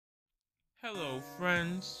Hello,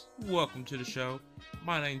 friends. Welcome to the show.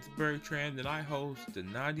 My name's Bertrand, and I host the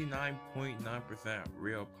 99.9%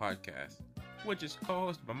 Real podcast, which is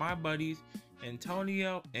co-hosted by my buddies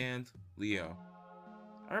Antonio and Leo.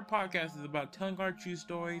 Our podcast is about telling our true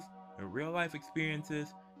stories and real-life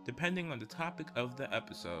experiences, depending on the topic of the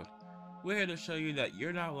episode. We're here to show you that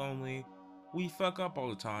you're not lonely, we fuck up all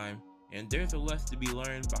the time, and there's a lesson to be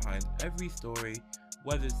learned behind every story,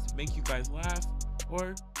 whether it's to make you guys laugh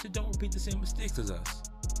or to don't repeat the same mistakes as us.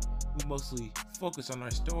 We mostly focus on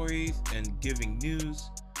our stories and giving news,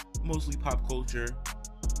 mostly pop culture,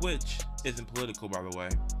 which isn't political by the way,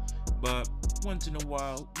 but once in a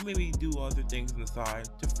while, maybe do other things on the side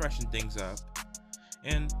to freshen things up.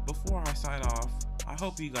 And before I sign off, I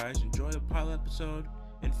hope you guys enjoy the pilot episode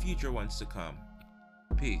and future ones to come.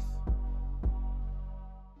 Peace.